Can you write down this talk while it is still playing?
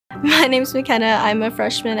My name's McKenna. I'm a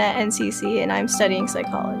freshman at NCC and I'm studying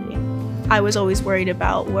psychology. I was always worried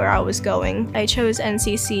about where I was going. I chose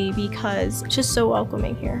NCC because it's just so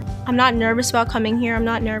welcoming here. I'm not nervous about coming here. I'm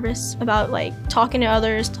not nervous about talking to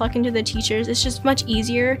others, talking to the teachers. It's just much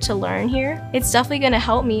easier to learn here. It's definitely going to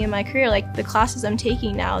help me in my career. Like the classes I'm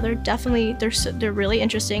taking now, they're really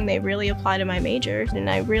interesting. They really apply to my major, and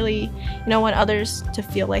I really, want others to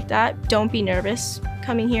feel like that. Don't be nervous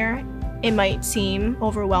coming here. It might seem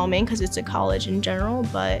overwhelming because it's a college in general,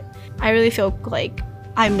 but I really feel like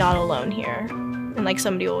I'm not alone here, and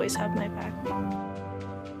somebody will always have my back.